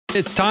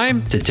It's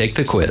time to take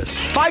the quiz.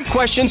 5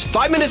 questions,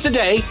 5 minutes a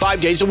day,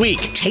 5 days a week.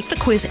 Take the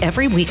quiz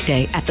every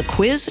weekday at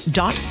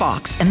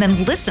thequiz.fox and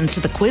then listen to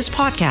the quiz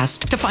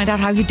podcast to find out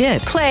how you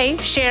did. Play,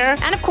 share,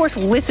 and of course,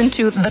 listen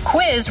to The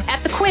Quiz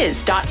at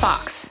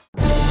thequiz.fox.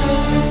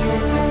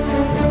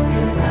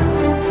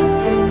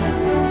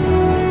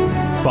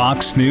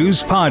 Fox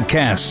News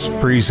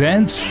Podcasts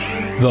presents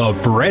the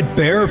Bret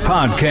Baier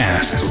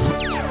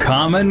Podcast,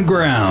 Common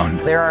Ground.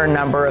 There are a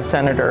number of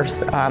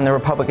senators on the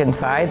Republican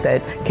side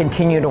that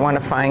continue to want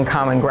to find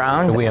common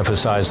ground. We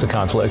emphasize the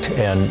conflict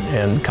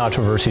and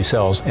controversy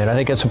sells, and I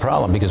think that's a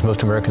problem because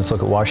most Americans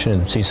look at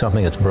Washington and see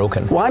something that's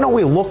broken. Why don't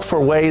we look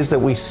for ways that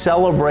we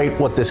celebrate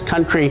what this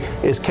country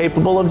is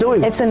capable of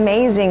doing? It's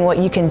amazing what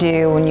you can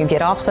do when you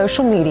get off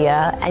social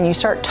media and you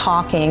start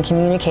talking and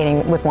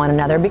communicating with one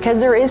another because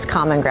there is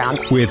common ground.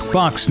 With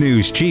Fox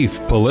News chief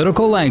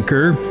political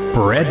anchor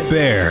Bret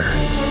Baier.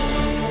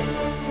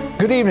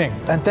 Good evening,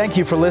 and thank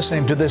you for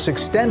listening to this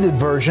extended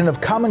version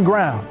of Common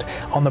Ground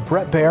on the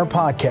Bret Baier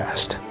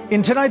Podcast.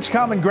 In tonight's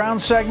Common Ground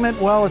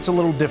segment, well, it's a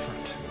little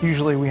different.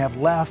 Usually we have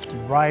left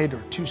and right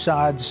or two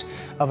sides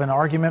of an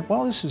argument.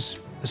 Well, this is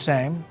the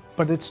same,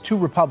 but it's two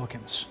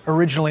Republicans,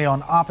 originally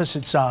on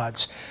opposite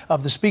sides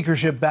of the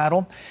speakership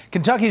battle.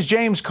 Kentucky's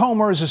James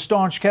Comer is a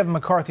staunch Kevin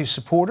McCarthy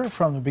supporter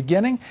from the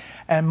beginning,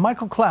 and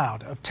Michael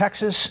Cloud of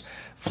Texas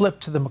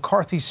flipped to the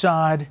McCarthy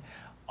side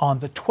on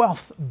the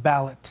 12th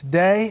ballot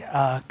today.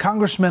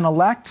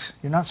 Congressman-elect,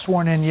 you're not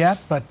sworn in yet,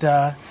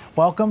 but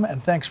welcome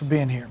and thanks for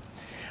being here.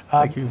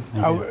 Thank you.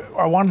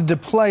 I wanted to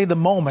play the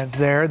moment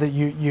there that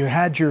you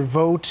had your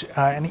vote,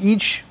 and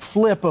each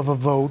flip of a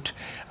vote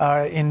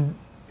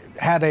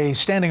had a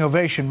standing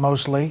ovation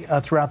mostly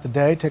throughout the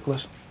day. Take a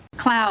listen.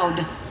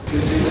 Cloud.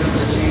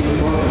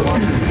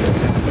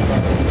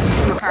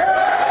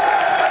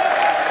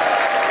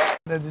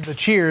 The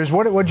cheers,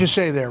 what'd you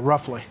say there,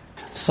 roughly?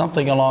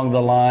 Something along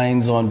the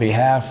lines on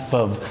behalf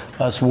of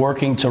us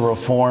working to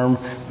reform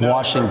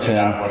Washington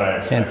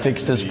and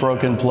fix this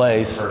broken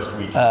place.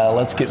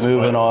 Let's get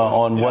moving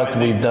on what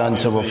we've done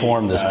to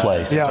reform this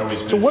place. Yeah.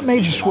 So what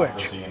made you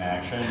switch?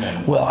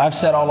 Well, I've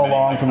said all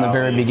along from the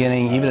very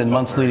beginning, even in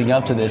months leading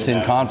up to this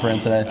in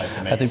conference, and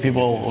I think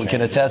people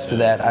can attest to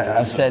that,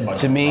 I've said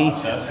to me,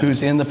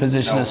 who's in the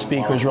position of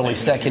speaker is really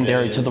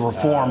secondary to the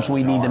reforms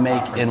we need to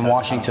make in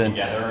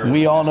Washington.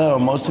 We all know,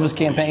 most of us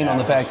campaigned on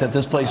the fact that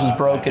this place was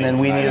broken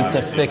and we needed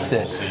to fix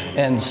it.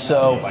 And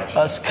so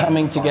us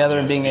coming together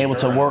and being able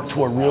to work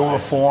toward real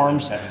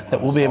reforms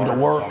that we'll be able to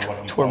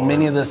work toward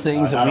many of the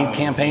things that we've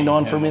campaigned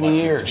on for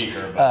many years.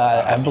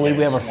 I believe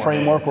we have a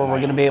framework where we're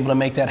going to be able to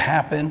make that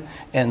happen.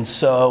 And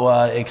so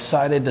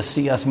excited to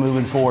see us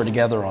moving forward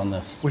together on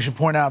this. We should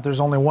point out there's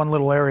only one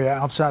little area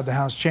outside the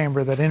House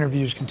chamber that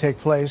interviews can take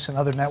place, and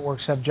other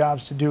networks have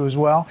jobs to do as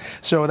well.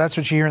 So that's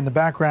what you hear in the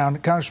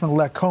background.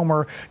 Congressman-elect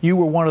Comer, you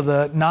were one of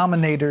the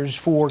nominators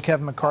for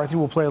Kevin McCarthy.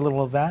 We'll play a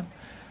little of that.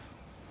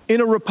 In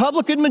a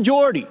Republican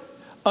majority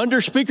under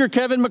Speaker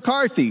Kevin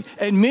McCarthy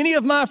and many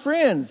of my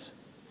friends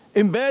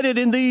embedded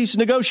in these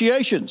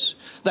negotiations,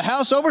 the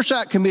House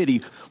Oversight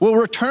Committee will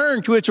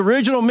return to its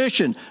original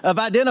mission of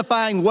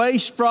identifying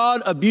waste,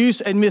 fraud, abuse,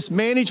 and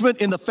mismanagement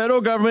in the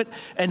federal government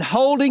and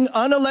holding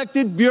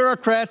unelected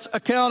bureaucrats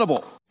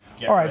accountable.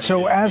 All right,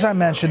 so as I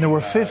mentioned, there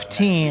were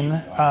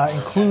 15,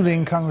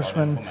 including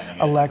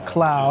Congressman-elect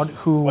Cloud,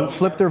 who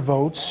flipped their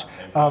votes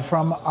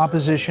from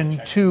opposition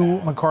to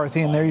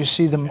McCarthy, and there you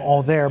see them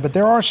all there. But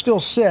there are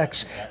still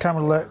 6,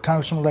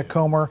 Congressman-elect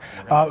Comer,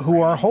 who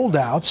are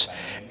holdouts,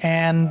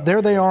 and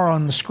there they are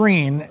on the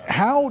screen.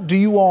 How do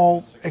you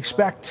all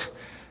expect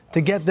to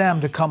get them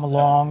to come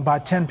along by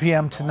 10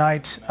 p.m.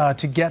 tonight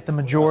to get the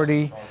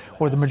majority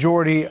or the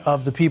majority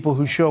of the people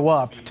who show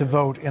up to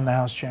vote in the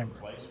House chamber?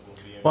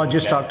 Well, I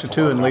just talked to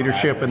 2 in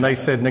leadership, and they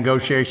said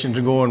negotiations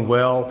are going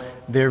well.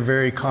 They're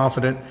very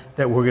confident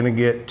that we're going to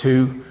get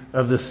 2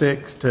 of the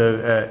 6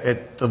 to,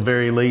 at the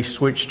very least,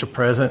 switch to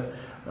present.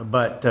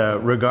 But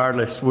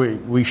regardless,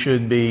 we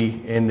should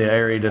be in the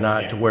area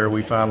tonight to where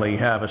we finally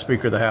have a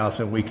Speaker of the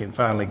House and we can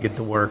finally get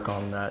to work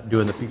on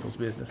doing the people's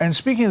business. And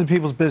speaking of the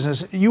people's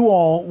business, you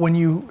all, when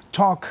you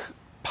talk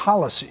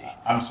policy,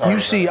 you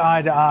see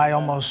eye to eye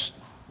almost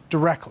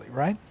directly,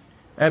 right?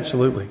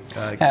 Absolutely.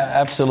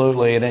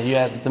 Absolutely. And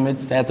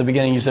at the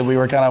beginning, you said we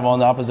were kind of on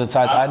the opposite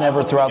sides. I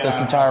never, throughout this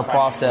entire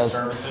process,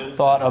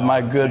 thought of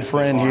my good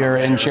friend here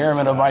and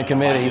chairman of my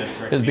committee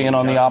as being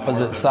on the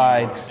opposite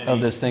side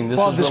of this thing. This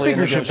was really a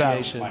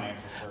negotiation.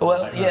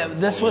 Well, yeah,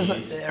 this was,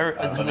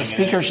 the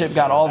speakership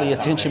got all the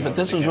attention, but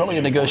this was really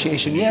a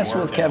negotiation, yes,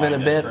 with Kevin a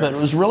bit, but it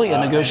was really a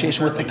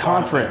negotiation with the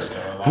conference.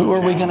 Who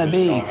are we going to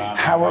be?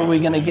 How are we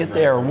going to get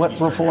there? What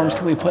reforms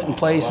can we put in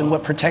place and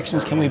what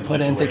protections can we put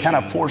in to kind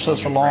of force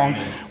us along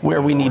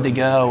where we need to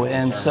go?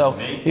 And so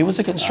it was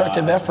a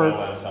constructive effort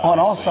on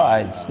all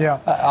sides,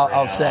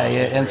 I'll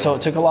say. And so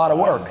it took a lot of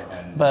work.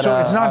 But, so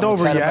it's not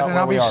over yet, and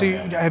obviously,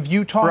 have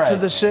you talked to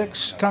the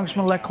 6,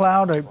 Congressman-elect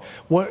Cloud?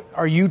 What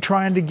are you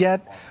trying to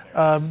get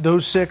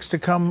those 6 to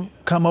come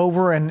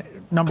over? And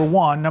number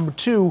one, number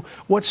two,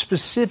 what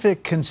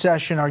specific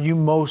concession are you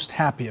most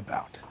happy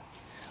about?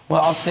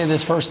 Well, I'll say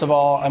this first of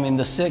all. I mean,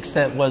 the 6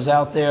 that was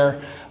out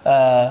there,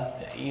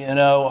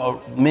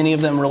 many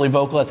of them really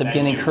vocal at the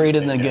beginning,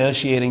 created the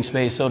negotiating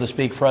space, so to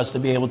speak, for us to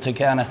be able to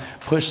kind of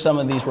push some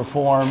of these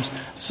reforms.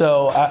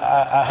 So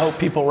I hope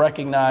people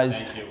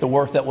recognize the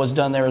work that was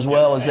done there, as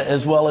well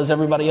as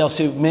everybody else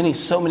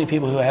so many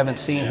people who I haven't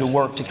seen who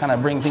work to kind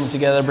of bring things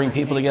together, bring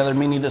people together,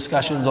 many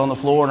discussions on the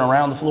floor and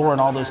around the floor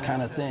and all those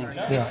kind of things.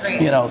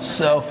 Yeah.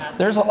 So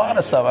there's a lot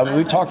of stuff. I mean,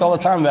 we've talked all the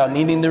time about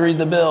needing to read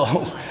the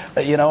bills,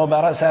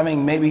 about us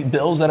having maybe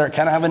bills that are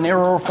kind of have a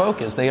narrower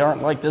focus. They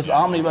aren't like this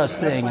omnibus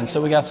thing. And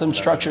so we got some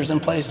structures in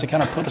place to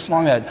kind of put us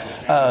along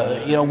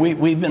that.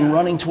 We've been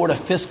running toward a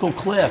fiscal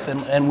cliff,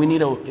 and we need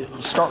to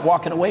start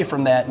walking away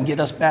from that and get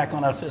us back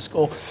on a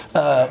fiscal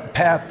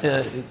path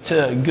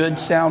to good,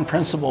 sound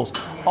principles.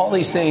 All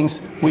these things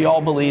we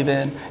all believe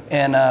in,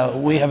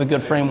 and we have a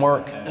good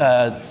framework.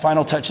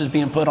 Final touches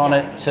being put on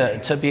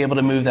it to be able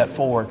to move that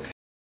forward.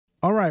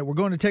 All right, we're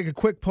going to take a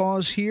quick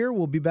pause here.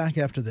 We'll be back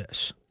after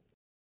this.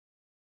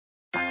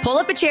 Pull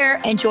up a chair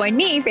and join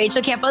me,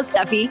 Rachel Campos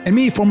Duffy. And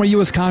me, former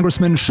U.S.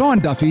 Congressman Sean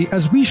Duffy,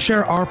 as we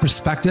share our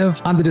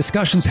perspective on the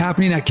discussions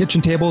happening at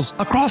kitchen tables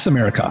across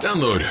America.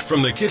 Download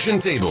From the Kitchen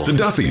Table, The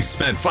Duffys,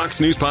 at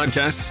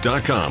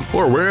foxnewspodcasts.com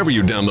or wherever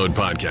you download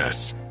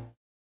podcasts.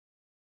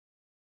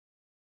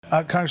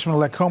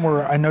 Congressman-elect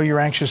Comer, I know you're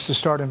anxious to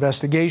start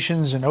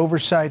investigations and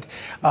oversight,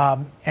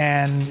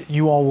 and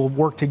you all will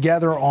work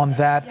together on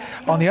that.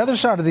 On the other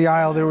side of the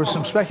aisle, there was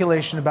some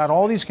speculation about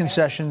all these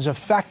concessions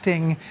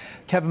affecting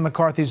Kevin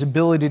McCarthy's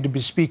ability to be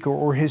Speaker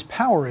or his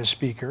power as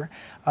Speaker.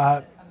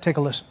 Take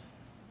a listen.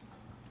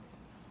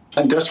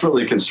 I'm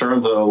desperately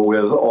concerned, though,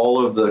 with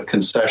all of the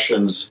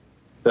concessions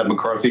that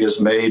McCarthy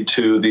has made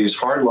to these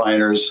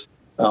hardliners,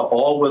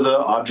 all with the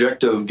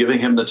object of giving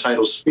him the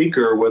title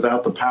Speaker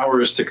without the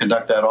powers to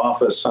conduct that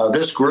office.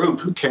 This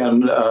group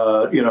can,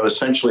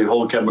 essentially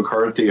hold Kevin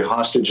McCarthy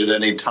hostage at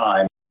any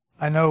time.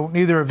 I know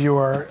neither of you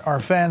are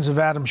fans of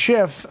Adam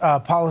Schiff,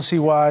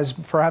 policy-wise,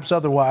 perhaps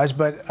otherwise,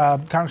 but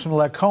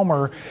Congressman-elect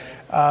Comer,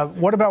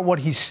 what about what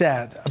he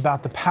said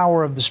about the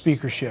power of the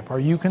speakership? Are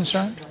you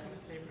concerned?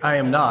 I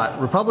am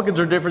not. Republicans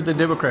are different than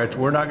Democrats.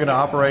 We're not going to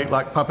operate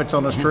like puppets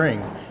on a string.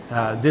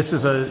 This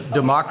is a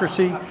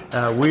democracy.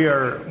 We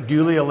are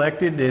duly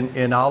elected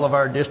in all of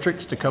our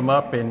districts to come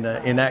up and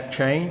enact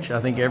change. I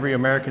think every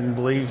American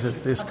believes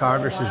that this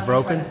Congress is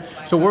broken.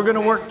 So we're going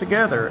to work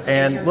together.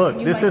 And look,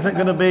 this isn't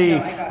going to be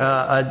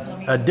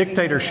a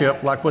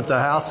dictatorship like what the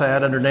House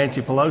had under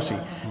Nancy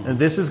Pelosi. And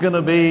this is going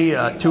to be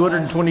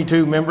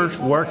 222 members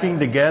working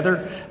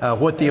together.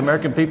 What the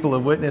American people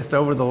have witnessed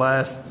over the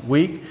last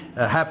week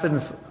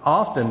happens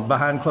often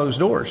behind closed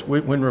doors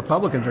when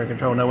Republicans are in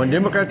control. Now, when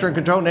Democrats are in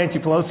control, Nancy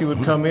Pelosi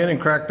would come in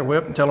and crack the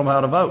whip and tell them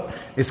how to vote.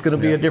 It's going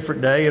to be a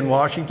different day in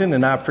Washington,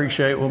 and I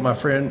appreciate what my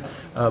friend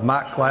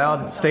Mike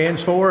Cloud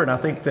stands for. And I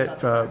think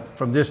that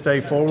from this day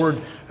forward,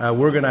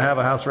 we're going to have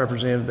a House of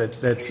Representatives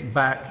that's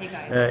back,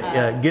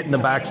 getting the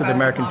backs of the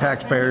American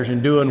taxpayers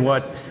and doing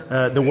what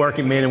the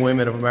working men and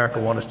women of America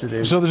want us to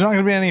do. So there's not going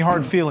to be any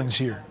hard feelings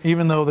here,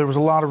 even though there was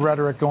a lot of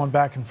rhetoric going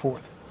back and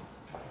forth.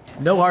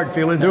 No hard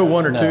feelings. There were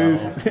one or two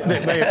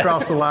that may have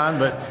crossed the line,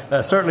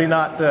 but certainly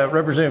not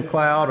Representative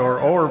Cloud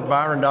or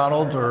Byron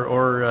Donalds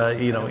or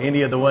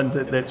any of the ones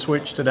that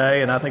switched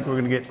today. And I think we're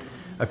going to get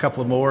a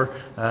couple of more.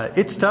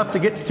 It's tough to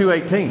get to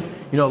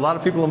 218. A lot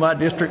of people in my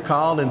district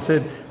called and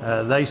said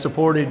they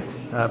supported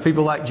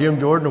people like Jim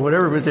Jordan or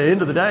whatever. But at the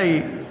end of the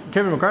day,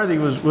 Kevin McCarthy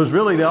was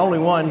really the only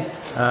one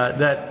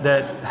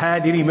that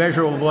had any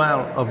measurable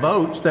amount of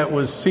votes that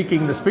was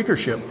seeking the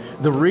speakership.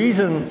 The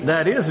reason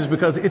that is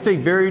because it's a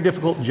very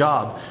difficult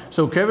job.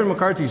 So Kevin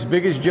McCarthy's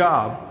biggest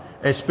job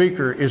as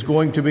Speaker is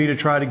going to be to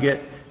try to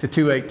get to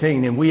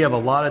 218. And we have a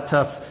lot of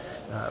tough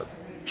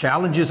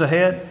challenges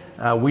ahead.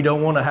 We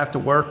don't want to have to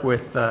work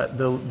with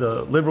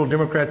the liberal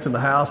Democrats in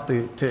the House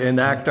to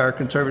enact our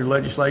conservative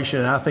legislation.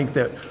 And I think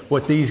that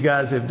what these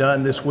guys have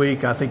done this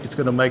week, I think it's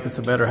going to make us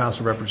a better House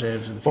of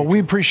Representatives in the future. Well, we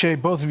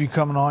appreciate both of you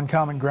coming on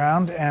Common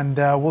Ground, and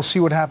we'll see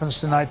what happens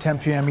tonight, 10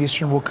 p.m.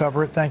 Eastern. We'll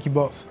cover it. Thank you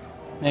both.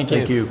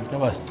 Thank you.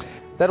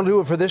 That'll do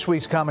it for this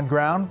week's Common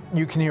Ground.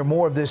 You can hear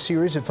more of this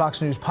series at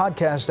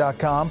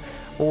foxnewspodcast.com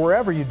or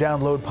wherever you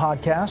download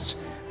podcasts.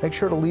 Make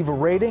sure to leave a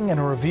rating and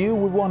a review.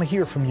 We want to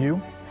hear from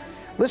you.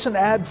 Listen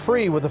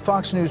ad-free with the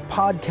Fox News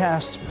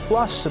Podcasts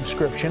Plus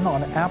subscription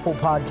on Apple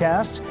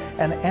Podcasts,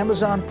 and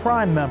Amazon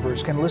Prime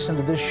members can listen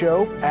to this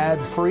show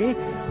ad-free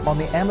on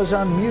the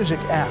Amazon Music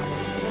app.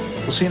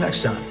 We'll see you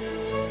next time.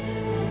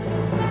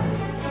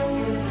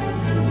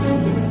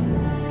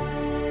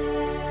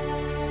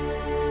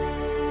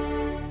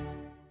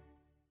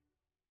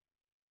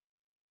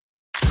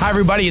 Hi,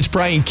 everybody. It's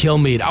Brian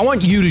Kilmeade. I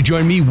want you to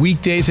join me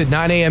weekdays at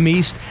 9 a.m.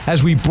 East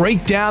as we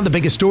break down the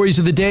biggest stories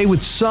of the day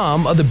with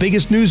some of the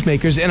biggest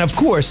newsmakers and, of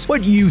course,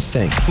 what you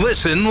think.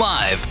 Listen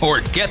live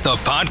or get the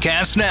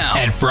podcast now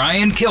at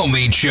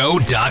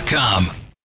BrianKilmeadeShow.com.